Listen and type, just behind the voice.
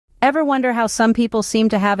Ever wonder how some people seem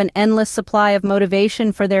to have an endless supply of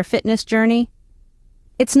motivation for their fitness journey?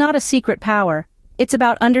 It's not a secret power. It's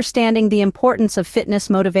about understanding the importance of fitness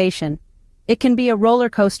motivation. It can be a roller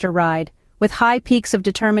coaster ride, with high peaks of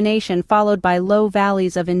determination followed by low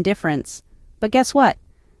valleys of indifference. But guess what?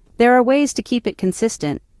 There are ways to keep it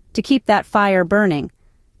consistent, to keep that fire burning.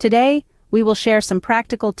 Today, we will share some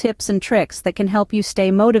practical tips and tricks that can help you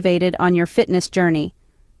stay motivated on your fitness journey.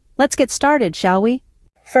 Let's get started, shall we?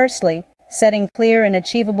 Firstly, setting clear and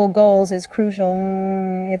achievable goals is crucial.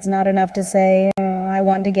 It's not enough to say, I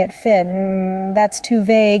want to get fit. That's too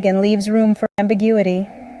vague and leaves room for ambiguity.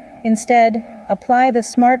 Instead, apply the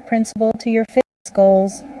SMART principle to your fitness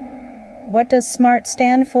goals. What does SMART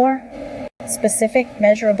stand for? Specific,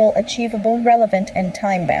 measurable, achievable, relevant, and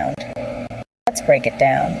time-bound. Let's break it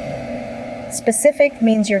down. Specific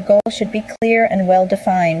means your goal should be clear and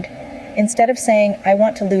well-defined. Instead of saying, I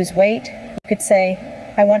want to lose weight, you could say,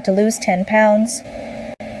 I want to lose 10 pounds.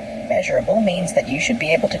 Measurable means that you should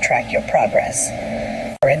be able to track your progress.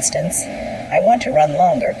 For instance, I want to run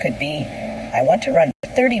longer could be, I want to run for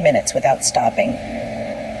 30 minutes without stopping.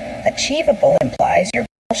 Achievable implies your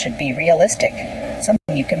goal should be realistic,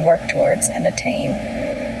 something you can work towards and attain.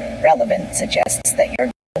 Relevant suggests that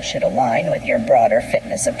your goal should align with your broader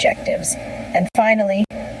fitness objectives. And finally,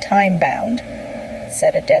 time-bound.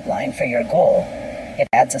 Set a deadline for your goal. It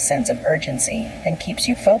adds a sense of urgency and keeps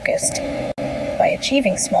you focused. By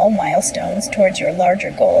achieving small milestones towards your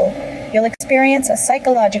larger goal, you'll experience a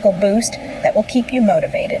psychological boost that will keep you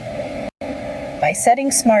motivated. By setting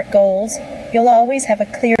SMART goals, you'll always have a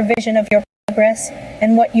clear vision of your progress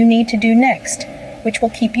and what you need to do next, which will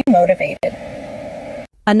keep you motivated.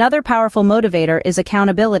 Another powerful motivator is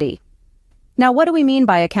accountability. Now, what do we mean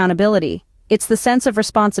by accountability? It's the sense of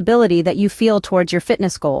responsibility that you feel towards your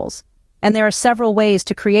fitness goals. And there are several ways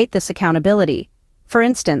to create this accountability. For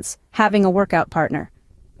instance, having a workout partner.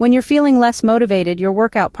 When you're feeling less motivated, your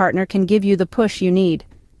workout partner can give you the push you need.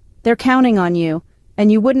 They're counting on you,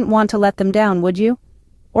 and you wouldn't want to let them down, would you?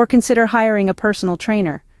 Or consider hiring a personal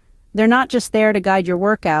trainer. They're not just there to guide your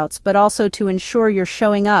workouts, but also to ensure you're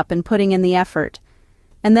showing up and putting in the effort.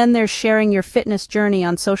 And then there's sharing your fitness journey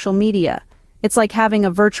on social media. It's like having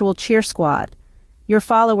a virtual cheer squad. Your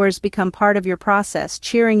followers become part of your process,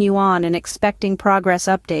 cheering you on and expecting progress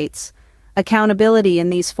updates. Accountability in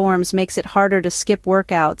these forms makes it harder to skip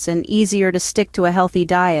workouts and easier to stick to a healthy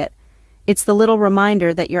diet. It's the little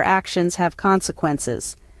reminder that your actions have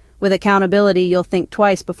consequences. With accountability, you'll think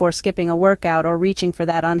twice before skipping a workout or reaching for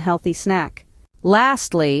that unhealthy snack.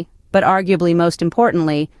 Lastly, but arguably most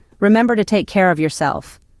importantly, remember to take care of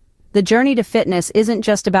yourself. The journey to fitness isn't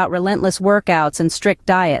just about relentless workouts and strict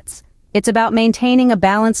diets. It's about maintaining a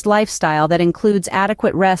balanced lifestyle that includes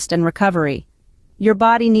adequate rest and recovery. Your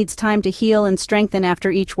body needs time to heal and strengthen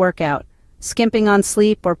after each workout. Skimping on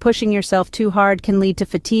sleep or pushing yourself too hard can lead to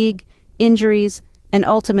fatigue, injuries, and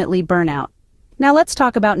ultimately burnout. Now let's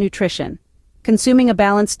talk about nutrition. Consuming a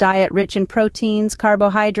balanced diet rich in proteins,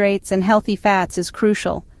 carbohydrates, and healthy fats is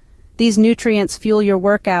crucial. These nutrients fuel your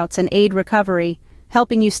workouts and aid recovery,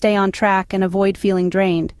 helping you stay on track and avoid feeling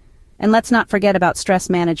drained. And let's not forget about stress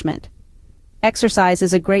management. Exercise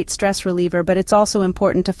is a great stress reliever, but it's also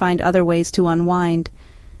important to find other ways to unwind.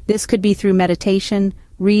 This could be through meditation,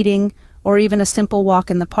 reading, or even a simple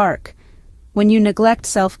walk in the park. When you neglect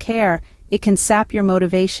self-care, it can sap your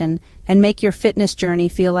motivation and make your fitness journey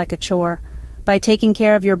feel like a chore. By taking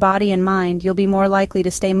care of your body and mind, you'll be more likely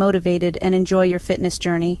to stay motivated and enjoy your fitness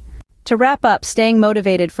journey. To wrap up, staying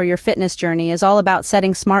motivated for your fitness journey is all about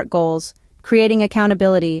setting SMART goals, creating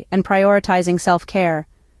accountability, and prioritizing self-care.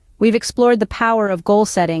 We've explored the power of goal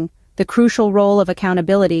setting, the crucial role of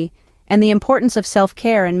accountability, and the importance of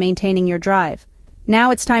self-care in maintaining your drive.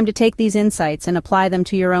 Now it's time to take these insights and apply them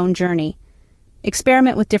to your own journey.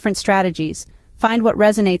 Experiment with different strategies, find what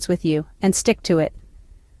resonates with you, and stick to it.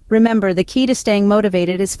 Remember, the key to staying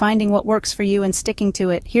motivated is finding what works for you and sticking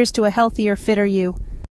to it. Here's to a healthier, fitter you.